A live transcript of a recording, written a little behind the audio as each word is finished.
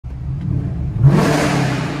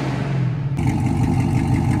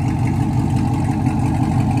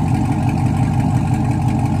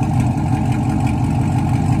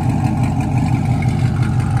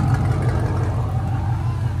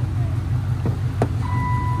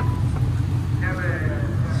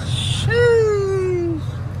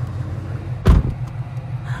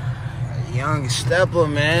stepper,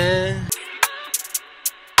 man.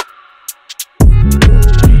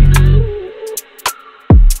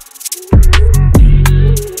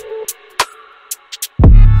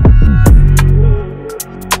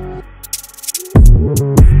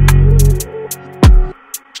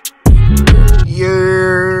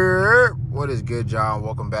 What is good, y'all?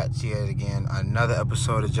 Welcome back to yet again another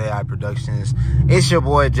episode of JI Productions. It's your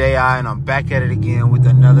boy JI, and I'm back at it again with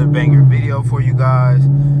another banger video for you guys.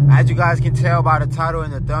 As you guys can tell by the title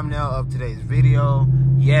and the thumbnail of today's video,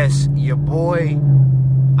 yes, your boy,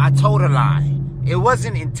 I told a lie. It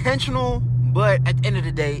wasn't intentional, but at the end of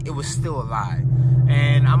the day, it was still a lie.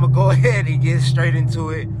 And I'm gonna go ahead and get straight into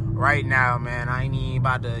it right now, man. I ain't even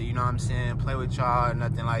about to, you know what I'm saying, play with y'all or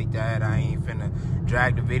nothing like that. I ain't finna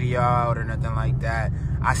drag the video out or nothing like that.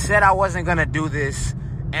 I said I wasn't gonna do this,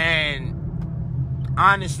 and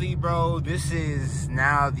honestly, bro, this is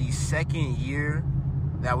now the second year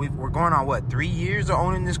that we're going on, what, 3 years of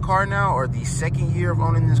owning this car now, or the second year of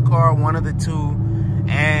owning this car, one of the two.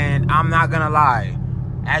 And I'm not gonna lie,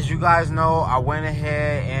 as you guys know, I went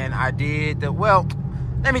ahead and I did the, well,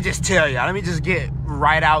 let me just tell y'all. Let me just get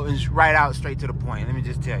right out straight to the point. Let me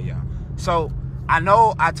just tell y'all. So I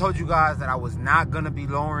know I told you guys that I was not gonna be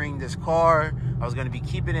lowering this car. I was gonna be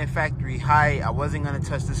keeping it factory height. I wasn't gonna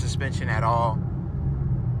touch the suspension at all.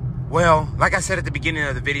 Well, like I said at the beginning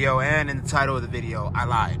of the video and in the title of the video, I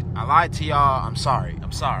lied. I lied to y'all. I'm sorry.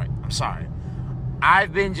 I'm sorry. I'm sorry.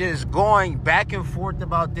 I've been just going back and forth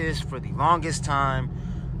about this for the longest time.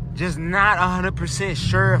 Just not 100%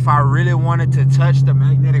 sure if I really wanted to touch the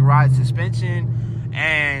magnetic ride suspension,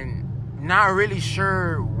 and not really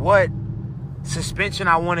sure what suspension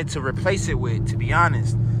I wanted to replace it with, to be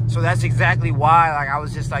honest. So that's exactly why, like, I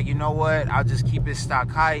was just like, you know what, I'll just keep it stock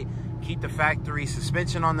height, keep the factory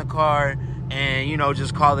suspension on the car, and, you know,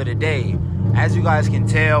 just call it a day. As you guys can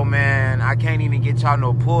tell, man, I can't even get y'all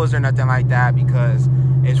no pulls or nothing like that because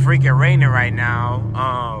it's freaking raining right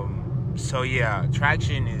now. So yeah,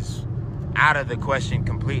 traction is out of the question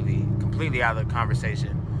completely out of the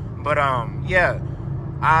conversation. But yeah,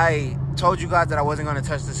 I told you guys that I wasn't going to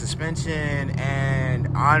touch the suspension, and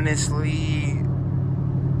honestly,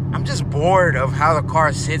 I'm just bored of how the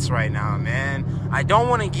car sits right now, man. I don't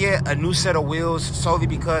want to get a new set of wheels solely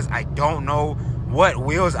because I don't know what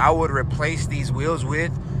wheels I would replace these wheels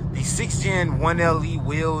with. The 6th Gen 1LE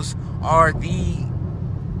wheels are the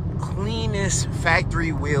cleanest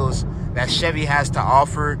factory wheels that Chevy has to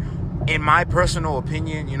offer, in my personal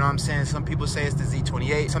opinion. You know what I'm saying? Some people say it's the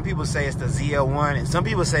Z28, some people say it's the ZL1, and some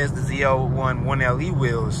people say it's the ZL1 1LE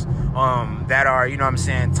wheels that are, you know what I'm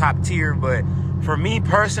saying, top tier. But for me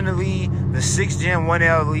personally, the 6th Gen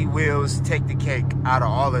 1LE wheels take the cake out of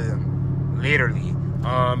all of them, literally.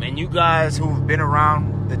 And you guys who've been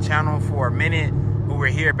around the channel for a minute, who were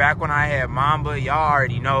here back when I had Mamba, y'all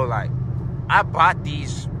already know, like, I bought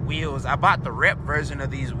these wheels. I bought the rep version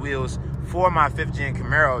of these wheels for my 5th Gen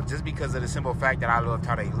Camaro just because of the simple fact that I loved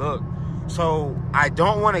how they look. So I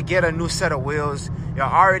don't want to get a new set of wheels.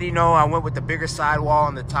 Y'all already know I went with the bigger sidewall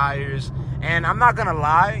on the tires, and I'm not gonna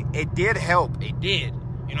lie, it did help. It did.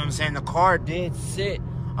 You know what I'm saying? The car did sit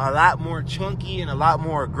a lot more chunky and a lot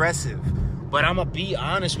more aggressive. But I'm gonna be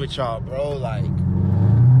honest with y'all, bro, like,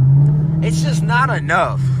 it's just not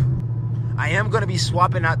enough. I am gonna be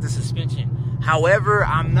swapping out the suspension. However,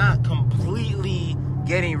 I'm not completely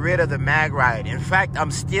getting rid of the mag ride. In fact,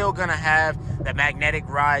 I'm still gonna have the magnetic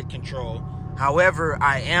ride control. However,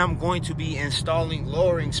 I am going to be installing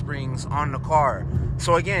lowering springs on the car.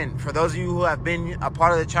 So again, for those of you who have been a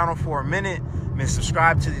part of the channel for a minute, been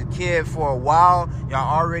subscribed to the kid for a while,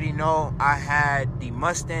 y'all already know I had the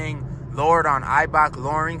Mustang lowered on Eibach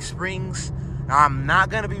lowering springs. Now, I'm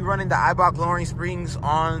not gonna be running the Eibach lowering springs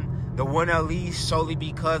on the 1LE solely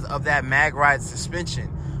because of that mag ride suspension.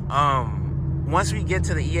 Once we get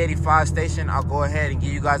to the E-85 station, I'll go ahead and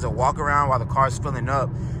give you guys a walk around while the car's filling up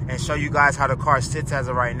and show you guys how the car sits as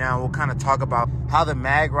of right now. We'll kind of talk about how the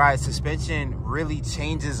mag ride suspension really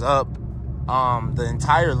changes up the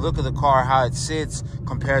entire look of the car, how it sits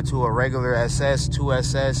compared to a regular SS,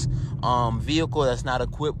 2SS vehicle that's not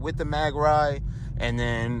equipped with the mag ride, and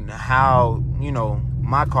then how, you know,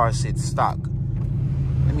 my car sits stock.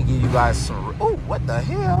 Let me give you guys some, oh, what the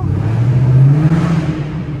hell?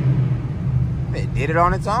 It did it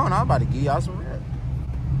on its own. I'm about to give y'all some rip.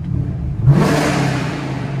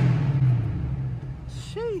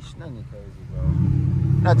 Sheesh, nothing crazy, bro.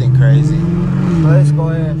 Nothing crazy. But let's go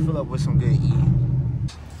ahead and fill up with some good E.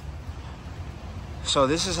 So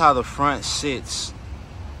this is how the front sits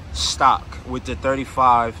stock with the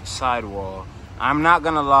 35 sidewall. I'm not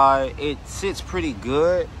gonna lie, it sits pretty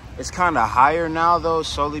good. It's kind of higher now though,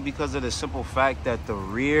 solely because of the simple fact that the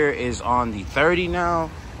rear is on the 30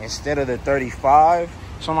 now instead of the 35.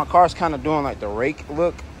 So my car's kind of doing like the rake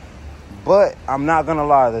look. But I'm not gonna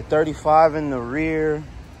lie, the 35 in the rear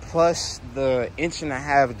plus the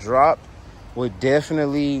 1.5 inch drop would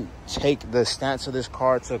definitely take the stance of this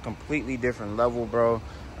car to a completely different level, bro.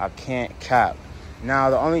 I can't cap.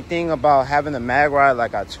 Now, the only thing about having the mag ride,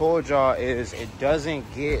 like I told y'all, is it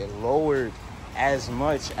doesn't get lowered as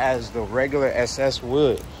much as the regular SS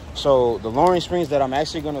would. So the lowering springs that I'm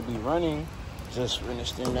actually going to be running, just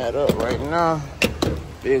finishing that up right now.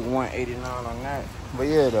 Big 189 on that. But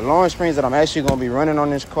yeah, the lowering springs that I'm actually going to be running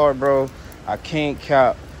on this car, bro, I can't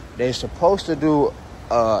cap. They're supposed to do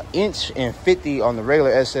 1.50 inch on the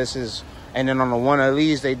regular SS's, and then on the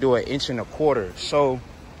 1LEs they do 1.25 inch. So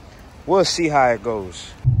we'll see how it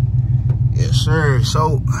goes. Yes, sir.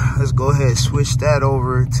 So let's go ahead and switch that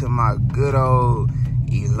over to my good old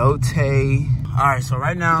Elote. All right, so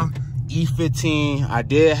right now, E15. I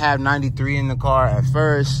did have 93 in the car at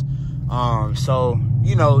first. So,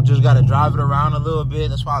 you know, just got to drive it around a little bit.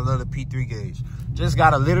 That's why I love the P3 gauge. Just got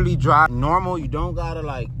to literally drive normal. You don't got to,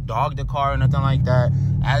 like, dog the car or nothing like that.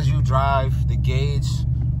 As you drive, the gauge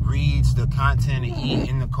reads the content of E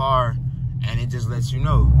in the car, and it just lets you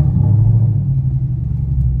know.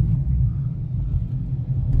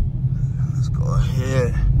 Let's go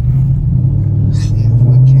ahead. See if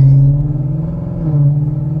we can.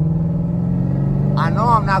 I know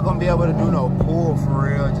I'm not gonna be able to do no pull for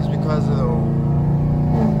real, just because of the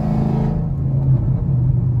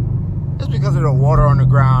water on the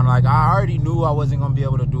ground. Like, I already knew I wasn't gonna be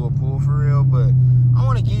able to do a pull for real, but I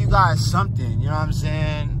want to give you guys something. You know what I'm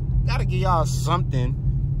saying? Gotta give y'all something.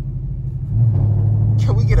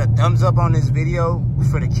 Can we get a thumbs up on this video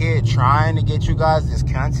for the kid trying to get you guys this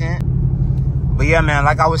content? But yeah, man,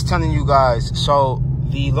 like I was telling you guys, so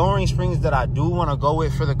the lowering springs that I do want to go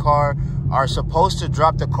with for the car are supposed to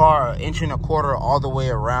drop the car 1.25 inch all the way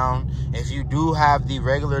around. If you do have the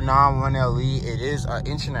regular non-1LE, it is 1.5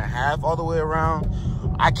 inch all the way around.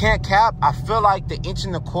 I can't cap. I feel like the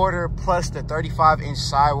 1.25 inch plus the 35 inch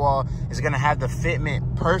sidewall is going to have the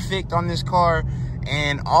fitment perfect on this car.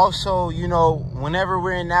 And also, you know, whenever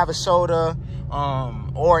we're in Navasota,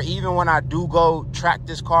 or even when I do go track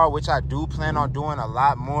this car, which I do plan on doing a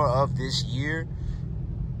lot more of this year,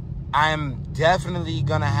 I'm definitely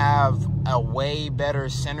gonna have a way better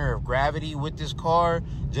center of gravity with this car,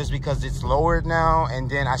 just because it's lowered now. And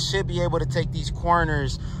then I should be able to take these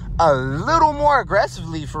corners a little more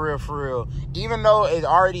aggressively, for real. Even though it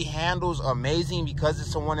already handles amazing because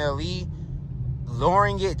it's a 1LE,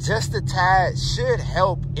 lowering it just a tad should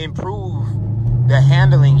help improve the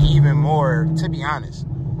handling even more, to be honest.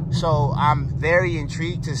 So I'm very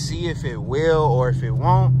intrigued to see if it will or if it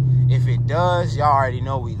won't. If it does, y'all already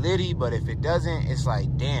know we litty, but if it doesn't, it's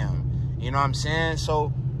like, damn, you know what I'm saying?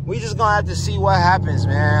 So we just gonna have to see what happens,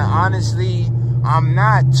 man. Honestly, I'm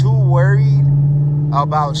not too worried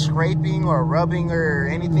about scraping or rubbing or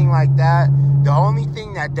anything like that. The only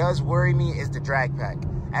thing that does worry me is the drag pack.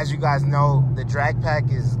 As you guys know, the drag pack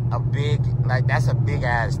is a big, like, that's a big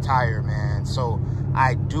ass tire, man. So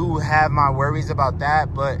I do have my worries about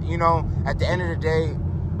that, but you know, at the end of the day,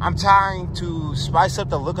 I'm trying to spice up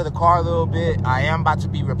the look of the car a little bit. I am about to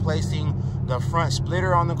be replacing the front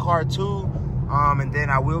splitter on the car too. And then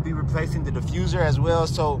I will be replacing the diffuser as well.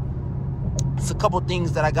 So it's a couple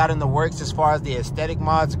things that I got in the works as far as the aesthetic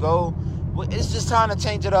mods go. It's just time to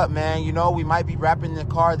change it up, man. You know, we might be wrapping the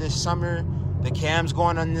car this summer. The cam's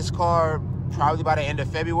going on this car probably by the end of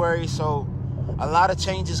February. So a lot of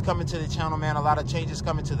changes coming to the channel, man. A lot of changes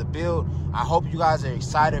coming to the build. I hope you guys are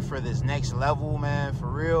excited for this next level, man, for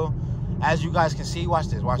real. As you guys can see, watch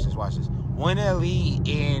this. 1LE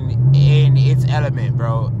in its element,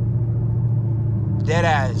 bro.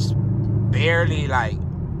 Deadass,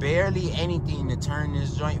 barely anything to turn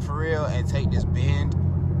this joint for real and take this bend.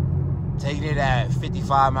 Taking it at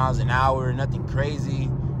 55 miles an hour, nothing crazy.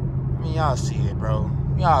 I mean, y'all see it, bro.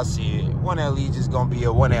 Y'all see it. 1LE just gonna be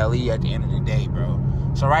a 1LE at the end of the day, bro.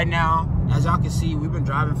 So right now, as y'all can see, we've been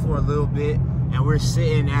driving for a little bit and we're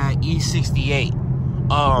sitting at E68.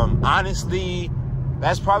 Honestly,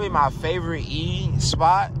 that's probably my favorite E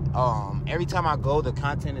spot. Every time I go, the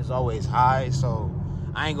content is always high, so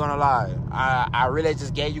I ain't gonna lie. I really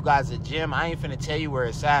just gave you guys a gem. I ain't finna tell you where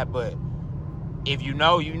it's at, but if you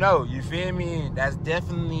know, you know. You feel me? That's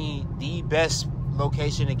definitely the best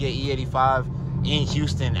location to get E85 in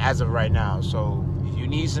Houston as of right now. So if you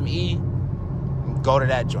need some E, go to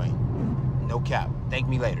that joint. No cap. Thank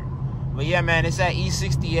me later. But yeah, man, it's at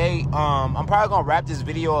E-68. I'm probably gonna wrap this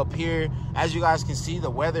video up here. As you guys can see, the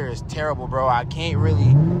weather is terrible, bro. I can't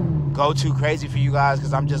really go too crazy for you guys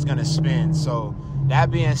because I'm just gonna spin. So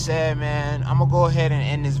that being said, man, I'm gonna go ahead and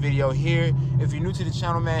end this video here. If you're new to the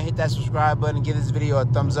channel, man, hit that subscribe button, give this video a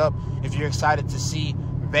thumbs up. If you're excited to see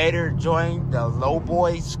Vader join the Low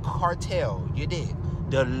Boys cartel, you did.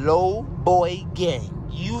 The Low Boy gang,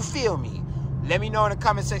 you feel me? Let me know in the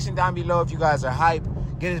comment section down below if you guys are hype.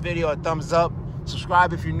 Give this video a thumbs up.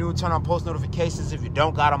 Subscribe if you're new. Turn on post notifications if you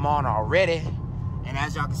don't got them on already. And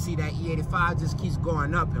as y'all can see, that E-85 just keeps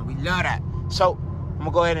going up, and we love that. So I'm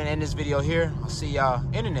gonna go ahead and end this video here. I'll see y'all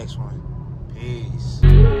in the next one.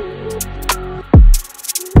 Peace.